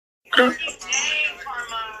girl?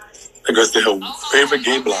 That girl's her favorite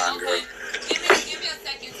gay blonde girl. Give me a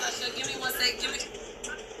second, Tasha. Give me 1 second.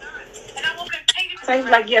 So he's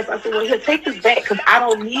like, yes. I said, well, he'll take this back because I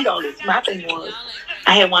don't need all this. My thing was,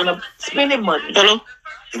 I had wound up spending money. Hello?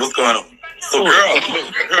 What's going on? So,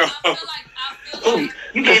 girl. Oh,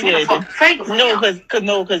 you gave me a fake.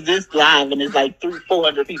 No, because this live and it's like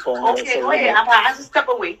 300-400 people on okay, go ahead. I just step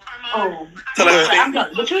away. Oh,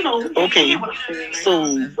 but you know. Okay,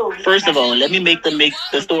 so first of all, let me make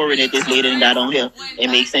the story that this lady got on here. It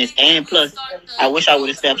makes sense. And plus, I wish I would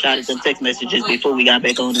have snapshotted some text messages before we got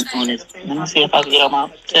back on this. Let me see if I can get on my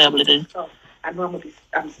tablet. I know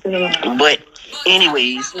I'm still around. But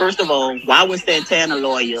anyways, first of all, why was Santana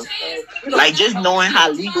lawyer, like just knowing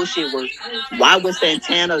how legal shit works, why would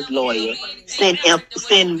Santana's lawyer send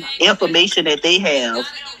information that they have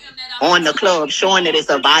on the club showing that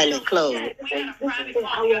it's a violent club?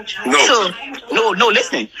 No,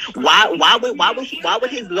 listen. Why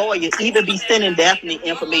would his lawyer even be sending Daphne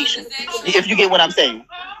information? If you get what I'm saying.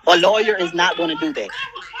 A lawyer is not going to do that.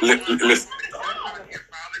 Listen.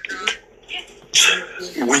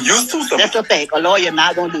 When you sue somebody, that's a fact. A lawyer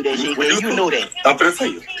not gonna do that shit. You know that. I'm gonna tell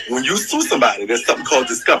you. When you sue somebody, there's something called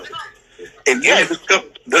discovery. And in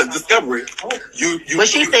the discovery, you. But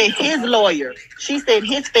she said his lawyer. She said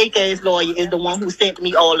his fake ass lawyer is the one who sent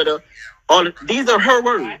me all of these are her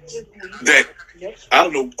words. That I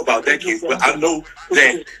don't know about that case, but I know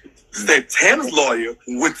that Santana's lawyer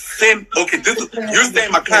would send. Okay, you're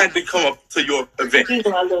saying my client didn't come up to your event.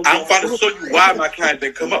 I'm trying to show you why my client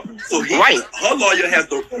didn't come up. So her lawyer has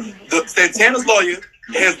the Santana's lawyer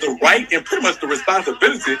has the right and pretty much the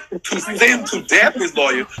responsibility to send to Daphne's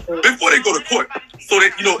lawyer before they go to court. So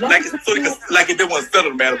that like if they want to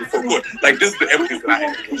settle the matter before court. Like this is the evidence that I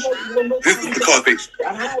have. This is the causation.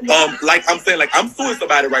 Like I'm saying, like I'm suing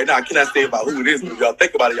somebody right now. I cannot say about who it is, but y'all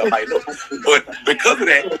think about it, y'all might know. But because of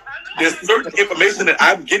that, there's certain information that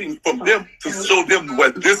I'm getting from them to show them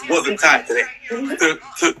what this wasn't tied to that.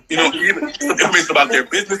 To even some information about their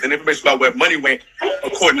business and information about where money went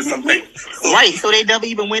according to something. So, right. So they never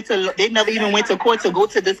even went to court to go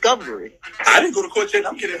to discovery. I didn't go to court yet.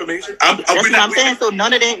 I'm getting information. That's what I'm saying. So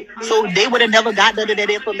none of that. So they would have never got none of that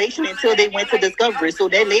information until they went to discovery. So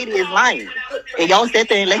that lady is lying, and y'all sat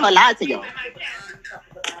there and let her lie to y'all.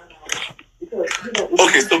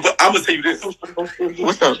 Okay, so but I'm gonna tell you this.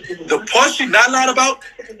 What's up? The part she not lying about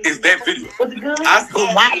is that video. I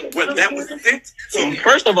saw when that was sent to.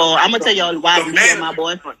 First of all, I'm gonna tell y'all why me and my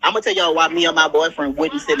boyfriend. I'm gonna tell y'all why me and my boyfriend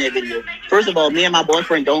wouldn't send that video. First of all, me and my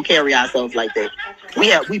boyfriend don't carry ourselves like that.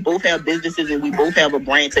 We both have businesses and we both have a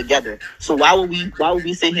brand together. So why would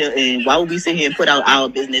we sit here and put out our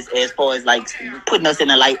business as far as like putting us in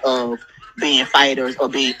the light of being fighters or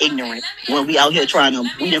being ignorant when we out here trying to,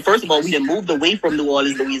 we done moved away from New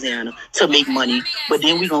Orleans, Louisiana to make money, but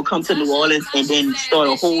then we gonna come to New Orleans and then start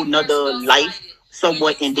a whole nother life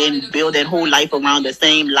somewhat and then build that whole life around the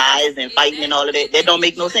same lies and fighting and all of that. That don't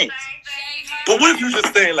make no sense. But what if you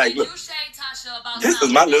just saying like, look, this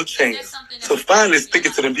is my little chance to finally stick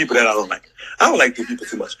it to them people that I don't like. I don't like these people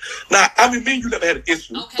too much. Now, I mean, me and you never had an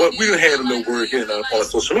issue, but we done had a little word here on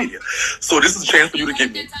social media. So this is a chance for you to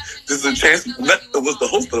get me. This is a chance. Nut was the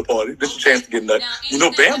host of the party. This is a chance to get Nut. You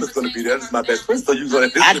know, Bam is going to be there. This is my best friend. So you're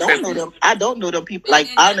going to. I don't know them people. Like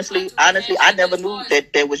honestly, I never knew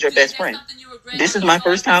that was your best friend. This is my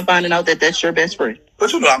first time finding out that that's your best friend.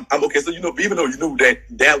 But you know, I'm okay. So you know, even though you knew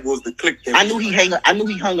that was the click. I knew he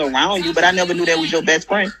hung around you, but I never knew that was your best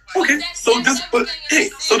friend. Okay, so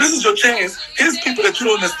this is your chance. Here's people that you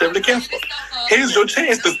don't necessarily care for. Here's your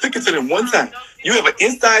chance to stick it to them one time. You have an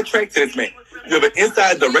inside track to this man. You have an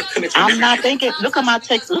inside direct connection. I'm not thinking. Look at my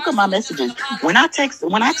text. Look at my messages. When I text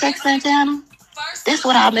Santana, this is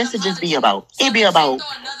what our messages be about. It be about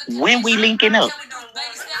when we linking up.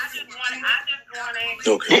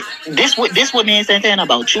 Okay. This what me and Santana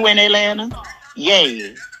about. You in Atlanta?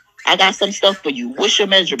 Yeah. I got some stuff for you. What's your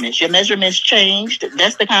measurements? Your measurements changed.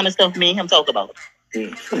 That's the kind of stuff me and him talk about.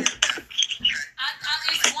 Mm-hmm.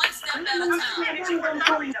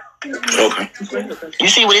 Okay. You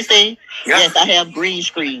see what it say? Yeah. Yes, I have green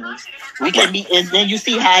screens. We can be, and then you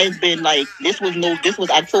see how it's been like. This was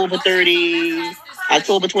October 30,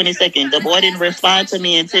 October 22nd. The boy didn't respond to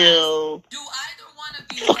me until.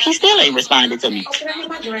 Fuck, he still ain't responded to me.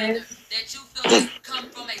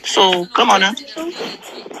 So come on now.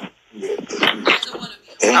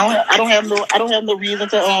 I don't have no reason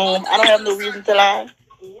to lie.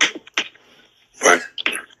 Right.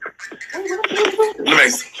 Let me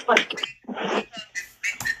ask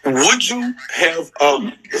you. Would you have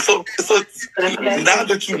so now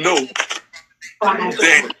that you know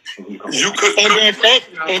then you could.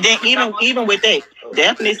 And then even with that,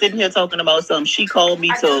 Daphne sitting here talking about something. She called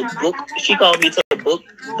me to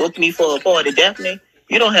book me for a party. Daphne,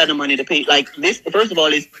 you don't have the money to pay. Like this, first of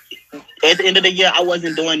all, is at the end of the year, I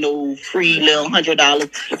wasn't doing no free little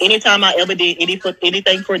 $100. Anytime I ever did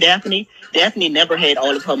anything for Daphne, Daphne never had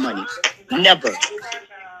all of her money. Never.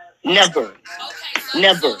 Never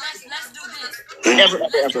ever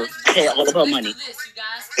had all of her money.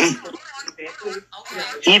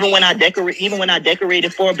 Even when I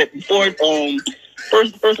decorated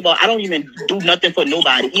First of all, I don't even do nothing for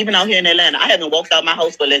nobody. Even out here in Atlanta, I haven't walked out my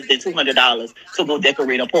house for less than $200 to go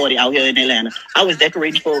decorate a party out here in Atlanta. I was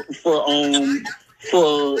decorating for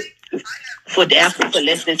Daphne for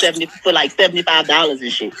less than $75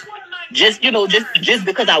 and shit. Just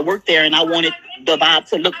because I worked there and I wanted the vibe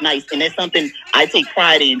to look nice, and that's something I take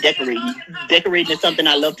pride in. Decorating is something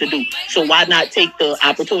I love to do. So why not take the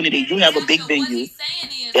opportunity? You have a big venue.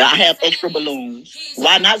 I have extra balloons.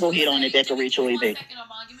 Why not go ahead on and decorate your event?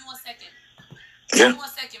 Yeah,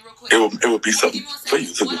 it would be something for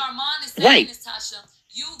you to do. Right.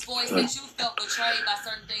 You voiced that you felt betrayed by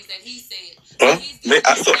certain things that he said. I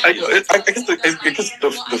guess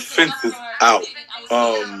the fence is out.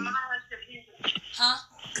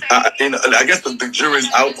 I guess the jury's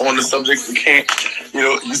out on the subject. You can't,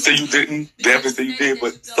 you say you didn't, Daphne say you did,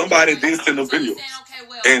 but somebody did send a video.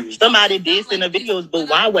 And somebody did send the videos, but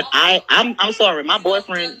why would I'm sorry, my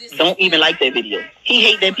boyfriend don't even like that video. He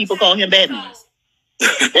hate that people call him Batman.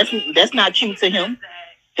 That's not cute to him.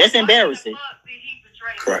 That's embarrassing.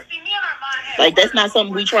 Correct. Like, that's not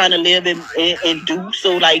something we trying to live and do.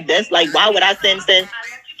 So, like, that's like, why would I send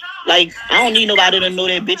like, I don't need nobody to know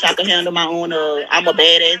that, bitch, I can handle my own, I'm a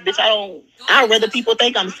badass, bitch. I'd rather people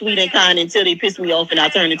think I'm sweet and kind until they piss me off and I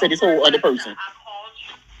turn into this whole other person.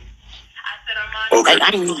 Okay.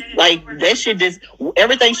 Like that shit just,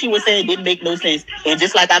 everything she was saying didn't make no sense. And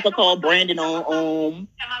just like I could call Brandon on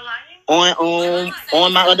my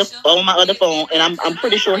other phone, and I'm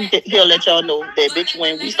pretty sure he'll let y'all know that, bitch,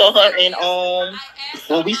 when we saw her in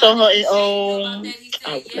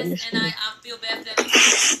let me see. And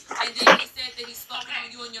then he said that he's spoken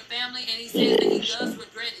on you and your family, and he said that he does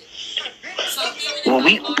regret it. So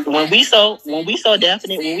when we saw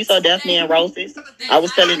Daphne and Rose's,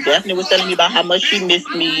 Daphne was telling me about how much she missed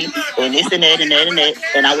me and this and that and that and that,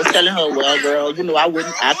 and I was telling her, well, girl,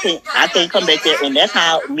 I can't come back there, and that's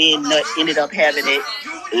how me and Nut ended up having it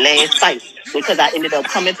last fight, because I ended up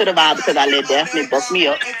coming to the vibe because I let Daphne bust me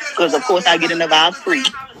up, because of course I get in the vibe free.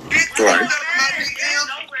 Right.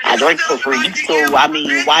 I drink for free, so I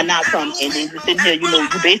mean, why not come? And then just sitting here, you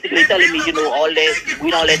basically telling me, all that,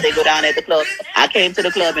 we don't let they go down at the club. I came to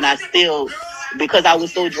the club and I still, because I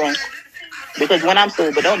was so drunk, because when I'm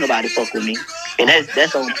sober, don't nobody fuck with me. And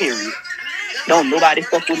that's on period. Don't nobody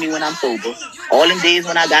fuck with me when I'm sober. All them days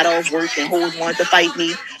when I got off work and hoes wanted to fight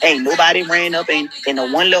me, ain't nobody ran up, and the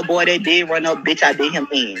one little boy that did run up, bitch, I did him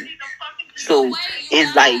in. So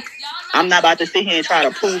it's like, I'm not about to sit here and try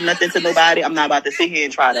to prove nothing to nobody. I'm not about to sit here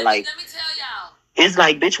and try to, like, it's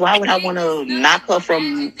like, bitch, why would I want to knock her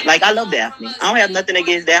from, like, I love Daphne. I don't have nothing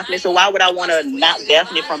against Daphne, so why would I want to knock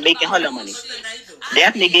Daphne from making her the money?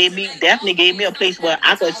 Daphne gave me a place where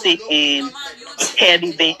I could sit and have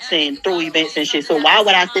events and throw events and shit. So why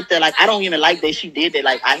would I sit there? Like, I don't even like that she did that.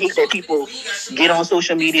 Like, I hate that people get on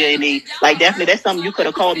social media and they, like, Daphne, that's something you could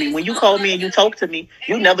have called me. When you called me and you talked to me,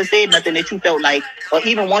 you never said nothing that you felt like, or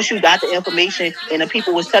even once you got the information and the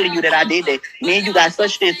people was telling you that I did that, me and you got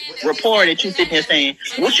such this rapport that you sitting here saying,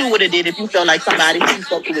 what you would have did if you felt like somebody you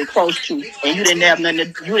spoke to crossed you and you didn't have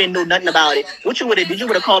nothing, you didn't know nothing about it. What you would have did? You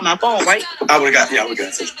would have called my phone, right? I would have got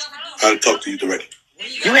I'd talk to you directly.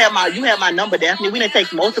 You have my number, Daphne. We done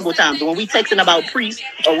text multiple times. When we texting about Priest,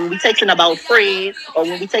 or when we texting about Fred, or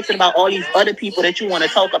when we texting about all these other people that you want to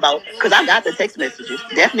talk about, because I got the text messages.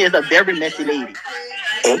 Daphne is a very messy lady.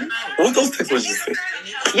 Oh, what those text messages say?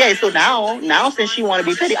 Yeah, so now since she want to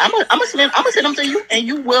be petty, I'm gonna send them to you, and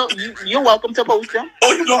you're welcome to post them.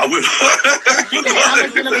 Oh, you know I will. I'm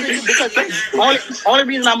gonna send them to you because only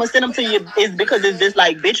reason I'm gonna send them to you is because it's just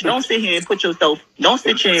like, bitch, don't sit here and put yourself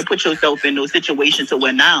in those situations to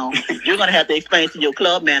where now you're gonna have to explain to your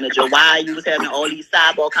club manager why you was having all these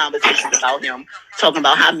sidebar conversations about him, talking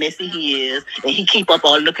about how messy he is, and he keep up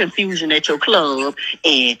all the confusion at your club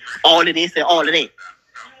and all of this and all of that.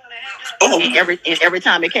 Oh. And every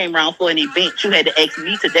time it came around for an event, you had to ask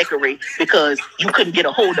me to decorate because you couldn't get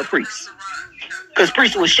a hold of Priest. Because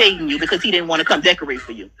Priest was shading you because he didn't want to come decorate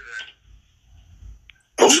for you.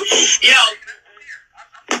 Oh. Yeah.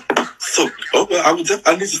 So, I need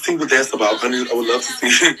to see what that's about. I would love to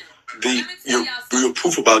see your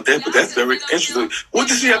proof about that, but that's very interesting. What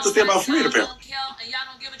does she have to say about Fred, apparently?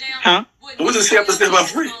 Huh? What does she have to say about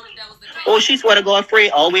Fred? Oh, she swear to God,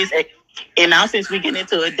 Fred always. And now since we get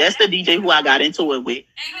into it, that's the DJ who I got into it with.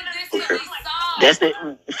 Okay. That's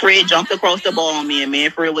the Fred jumped across the ball on me, and me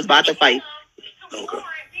and Fred was about to fight. Okay.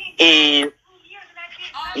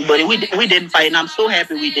 But we didn't fight, and I'm so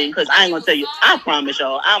happy we didn't. Cause I ain't gonna tell you, I promise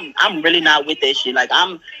y'all, I'm really not with that shit. Like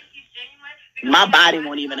my body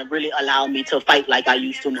won't even really allow me to fight like I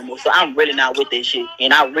used to no more. So I'm really not with that shit,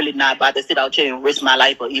 and I'm really not about to sit out here and risk my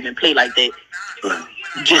life or even play like that.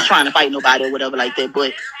 Just trying to fight nobody or whatever like that.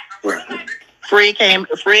 But Fred came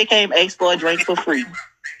asked for a drink for free.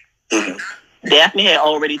 Mm-hmm. Daphne had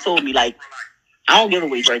already told me, like, I don't give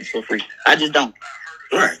away drinks for free. I just don't.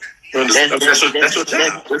 Right. That's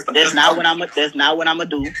not what I'm gonna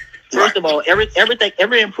do. First of all,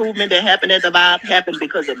 every improvement that happened at the Vibe happened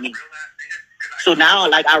because of me. So now,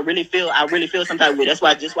 like, I really feel some type of way. That's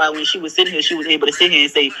why when she was sitting here, she was able to sit here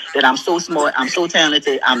and say that I'm so smart, I'm so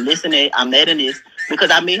talented, I'm listening, I'm that and this. Because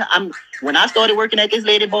when I started working at this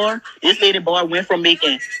lady bar went from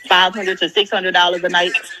making $500 to $600 a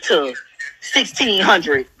night to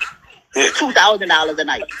 $1,600, $2,000 a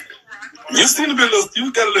night.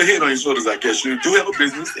 You got a little head on your shoulders, I guess. You do have a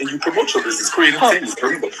business, and you promote your business, creating things.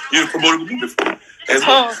 Remember, you promoted me before.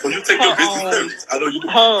 When you take your business, I know you do.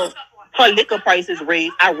 Her liquor prices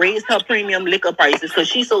raised. I raised her premium liquor prices because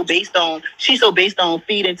she's so based on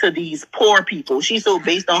feeding to these poor people. She's so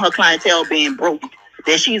based on her clientele being broke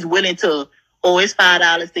that she's willing to. Oh, it's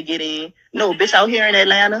 $5 to get in. No, bitch, out here in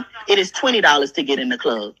Atlanta, it is $20 to get in the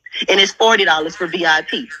club, and it's $40 for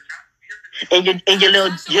VIP. And your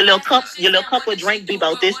little cup of drink be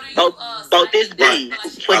about this big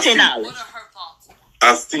for $10.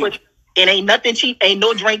 I see. It ain't nothing cheap. Ain't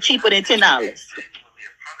no drink cheaper than $10.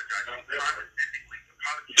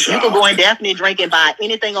 You can go in Daphne drink and buy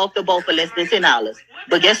anything off the boat for less than $10.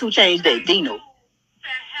 But guess who changed that? Dino.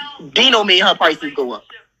 Dino made her prices go up.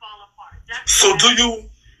 So do you?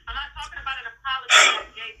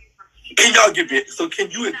 Can y'all get it? So can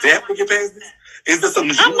you adapt to get past this? Is there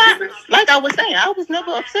something like I was saying, I was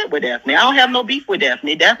never upset with Daphne. I don't have no beef with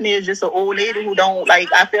Daphne. Daphne is just an old lady who don't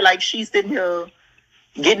like. I feel like she's sitting here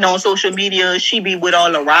getting on social media. She be with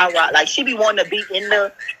all the rah-rah. Like she be wanting to be in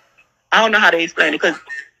the. I don't know how to explain it because.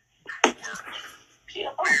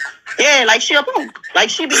 Yeah, like she a punk. Like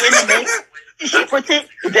she be in the mix.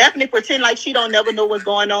 Daphne pretend like she don't never know what's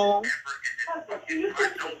going on.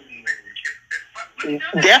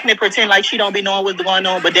 Daphne pretend like she don't be knowing what's going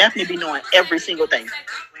on, but Daphne be knowing every single thing.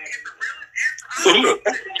 So look,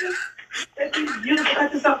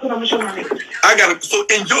 I gotta. So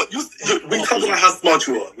in we talk about how smart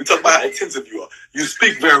you are. We talk about how attentive you are. You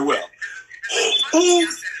speak very well. You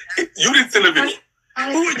didn't send a video.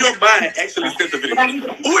 Who in your mind actually sent the video?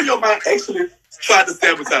 Who in your mind actually tried to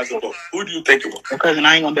sabotage the book? Who do you think it was? Because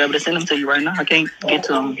I ain't gonna be able to send them to you right now. I can't get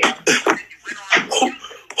to them.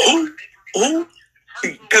 Who?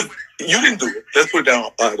 Because you didn't do it. Let's put it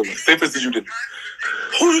down. Say for instance, you didn't.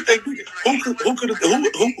 Who do you think did it? Who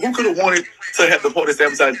could have wanted to have the party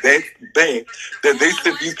sabotage that bad that they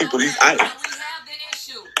sent these people these items?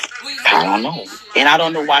 I don't know, and I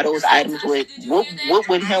don't know why those items would. What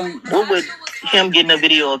would him getting a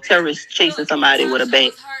video of terrorists chasing somebody with a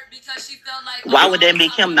bat? Why would that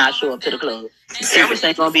make him not show up to the club? Terrorists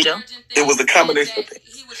ain't gonna be there. It was a combination of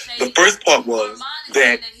things. The first part was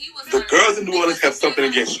that the girls in New Orleans have something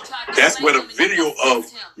against you. That's where the video of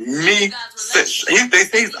me said, they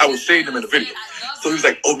say I was shading him in the video. So he was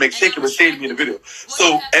like, oh, MC Shakie was shading me in the video.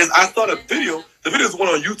 So as I saw the video is one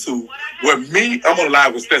on YouTube where I'm on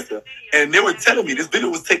live with Spencer, and they were telling me this video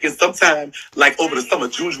was taken sometime like over the summer,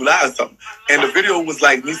 June, July or something. And the video was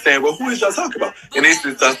like me saying, well, who is y'all talking about? And they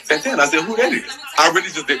said Santana. I said, who that is? I really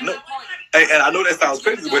just didn't know. And I know that sounds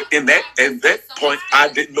crazy, but at that point, I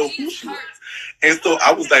didn't know who she was. And so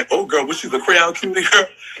I was like, oh, girl, was she the crayon cutie girl?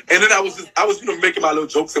 And then I was making my little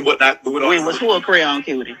jokes and whatnot. Wait, was who a crayon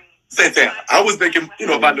cutie? Santana. I was making,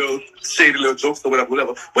 my little shady little jokes or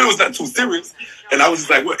whatever. But it was not too serious. And I was just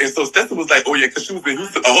like, what? And so Stetson was like, oh, yeah, because she was in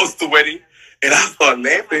Houston, a host of wedding. And I started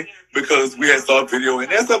laughing because we had saw a video, and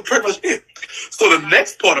that's pretty much it. So the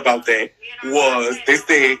next part about that was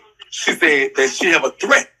she said that she have a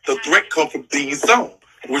threat. The threat come from Dean's song,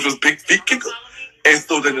 which was Big Feet Kicker. And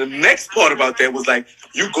so then the next part about that was like,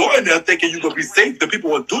 you go in there thinking you're going to be safe. The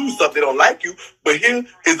people want to do you something, they don't like you. But here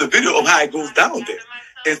is the video of how it goes down there.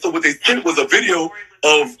 And so what they sent was a video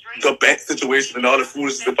of the bat situation and all the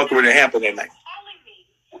foolishness that fucking really happened that night.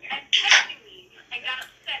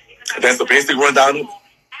 That's the basic rundown of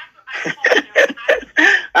it.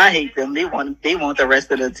 I hate them. They want the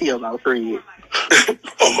rest of the tea about Fred.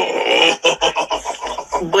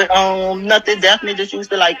 But nothing. Definitely just used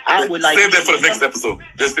to like. I would like. Save that for the next episode.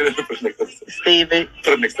 Just save it for the next episode. Save it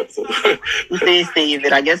for the next episode. You say save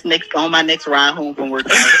it. I guess on my next ride home from work.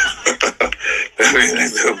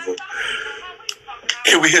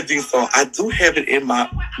 Can we hear Dean's song? I do have it in my.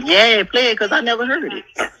 Yeah, play it because I never heard it.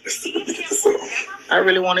 All right, let's get the song. I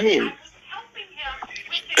really want to hear it.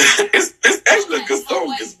 It's actually a good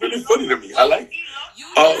song. It's really funny to me. I like it. You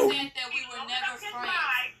said that we were never friends.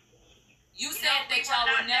 You said that y'all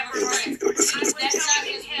were never friends. That's not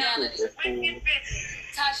his reality.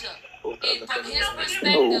 Tasha, from his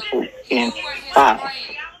perspective, you were his friend.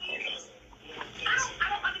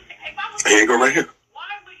 Here you go right here.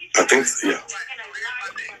 I think so, yeah.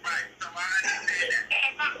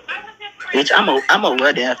 Bitch, I'm a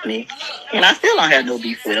what Daphne. And I still don't have no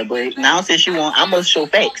beef with her, but now since you want, I'm gonna show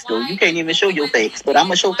facts though. You can't even show your facts, but I'm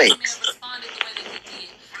gonna show facts.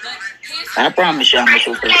 I promise you I'm gonna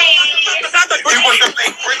show facts. It was a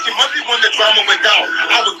thing breaking money when the drama went down.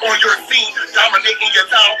 I was on your scene, dominating your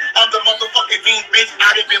town. I'm the motherfucking dean, bitch.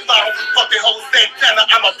 I didn't been found. Fucking whole Santana,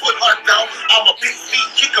 I'ma put her down. I'm a big feet,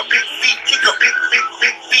 kick a big feet, kick a big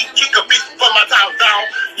feet, kick a bitch from my town down.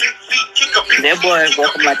 Big feet, kick a big feet. That boy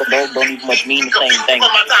walking like a dog don't even much mean the same thing.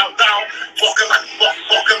 From my town down. Walking like a dog. I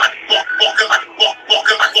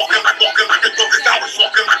was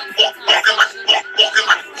walking like.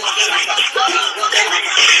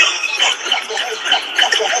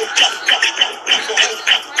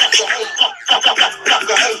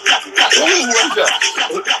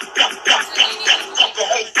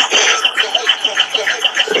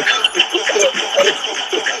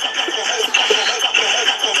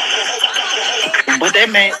 But that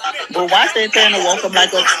man, but why Santana walk him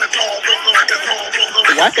like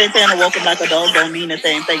a dog don't mean the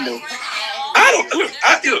same thing though? Look,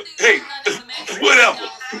 hey, whatever.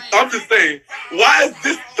 I'm just saying, why is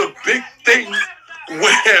this the big thing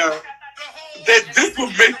where that this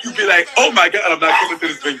will make you be like, oh my God, I'm not coming to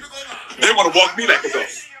this thing. They want to walk me like a dog.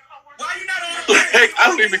 Like, I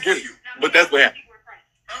don't even get it, but that's what happened.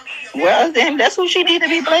 Well, then that's who she need to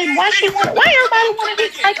be blamed. Why everybody want to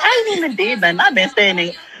be like, I ain't even did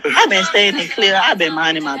nothing. I've been standing clear. I've been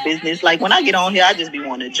minding my business. Like when I get on here, I just be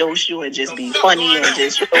wanting to joke you and just be funny and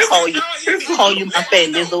just call you my fat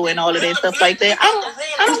Lizzo and all of that stuff like that.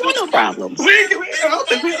 I don't want no problems. I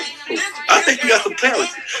think we got some clarity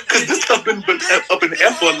because this stuff been up in the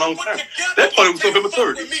air for a long time. That party was November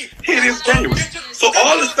 3rd. Here it is January. So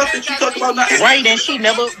all the stuff that you talk about now, right? And she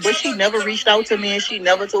never reached out to me, and she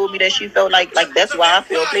never told me that she felt like that's why I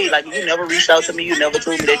feel played. Like you never reached out to me, you never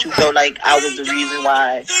told me that you felt like I was the reason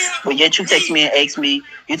why. But yet you text me and ask me.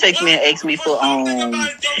 You text me and ask me for and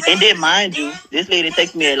then mind you, this lady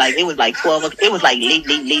texted me at like it was like 12. It was like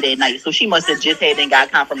late at night. So she must have just had and got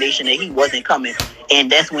confirmation that he wasn't coming, and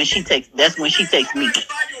that's when she texted me.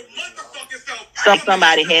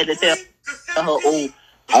 Somebody had to tell her,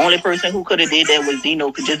 only person who could have did that was Dino,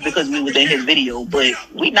 just because we was in his video. But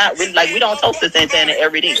we not really, like, we don't talk to Santana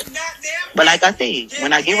every day. But like I said,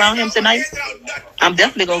 when I get around him tonight, I'm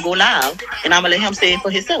definitely gonna go live and I'm gonna let him say it for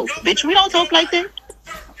himself. Bitch, we don't talk like that.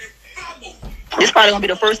 This probably gonna be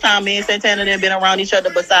the first time me and Santana have been around each other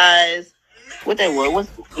besides what that was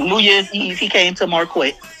New Year's Eve. He came to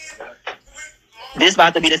Marquette. This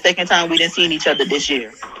about to be the second time we didn't seen each other this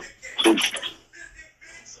year.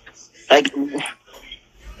 Like,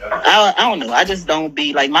 I don't know. I just don't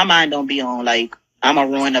be like, my mind don't be on like I'm a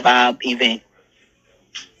ruin the vibe event.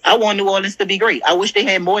 I want New Orleans to be great. I wish they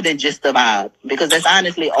had more than just the vibe because that's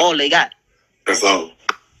honestly all they got. That's all.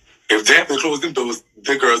 If Jackson closed them doors,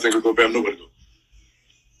 the girls ain't gonna go back nowhere to go.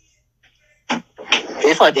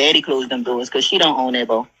 If her daddy closed them doors, because she don't own that,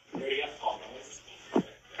 bro. But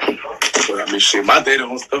I mean, shit, my daddy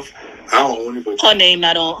owns stuff. I don't own it, but her name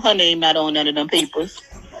not on none of them papers.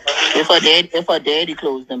 If her daddy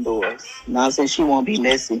closed them doors, now since she won't be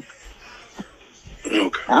messy.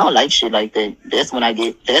 Okay. I don't like shit like that. That's when I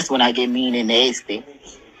get mean and nasty.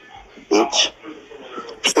 Bitch.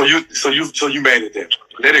 So you mad at that?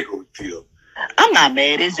 Let it go, Tito. I'm not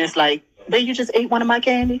mad. It's just like, babe, you just ate one of my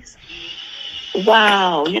candies.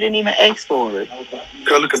 Wow, you didn't even ask for it.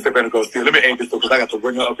 Girl, look at Step and go. Let me end this because I got to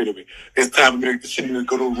ring her up anyway. It's time for me to shit even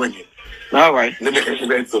go to ringing. All right. Let me end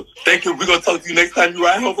this. So thank you. We're gonna talk to you next time you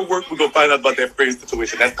ride home from work. We're gonna find out about that phrase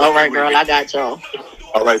situation. That's all right, girl. I got y'all.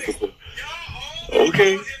 All right, sister.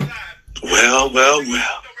 Okay. Well.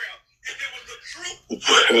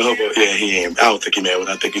 Yeah, he ain't. I don't think he mad.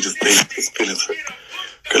 I think he just thinks his feelings hurt.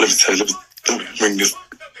 Girl, let me tell you.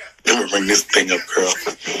 Let me bring this thing up, girl.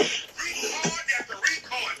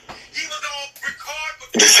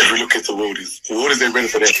 This said, look at the roadies. Roadies ain't ready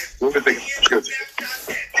for that. Roadies think it's guilty.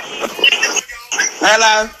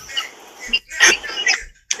 Hello?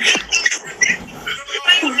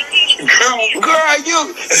 Girl,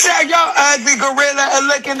 you shut your ugly gorilla and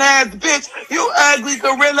looking ass bitch. You ugly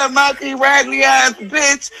gorilla monkey raggedy ass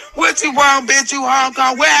bitch. What you want, bitch? You Hong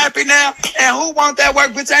Kong. We're happy now. And who want that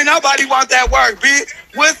work, bitch? Ain't nobody want that work, bitch.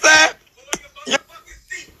 What's that?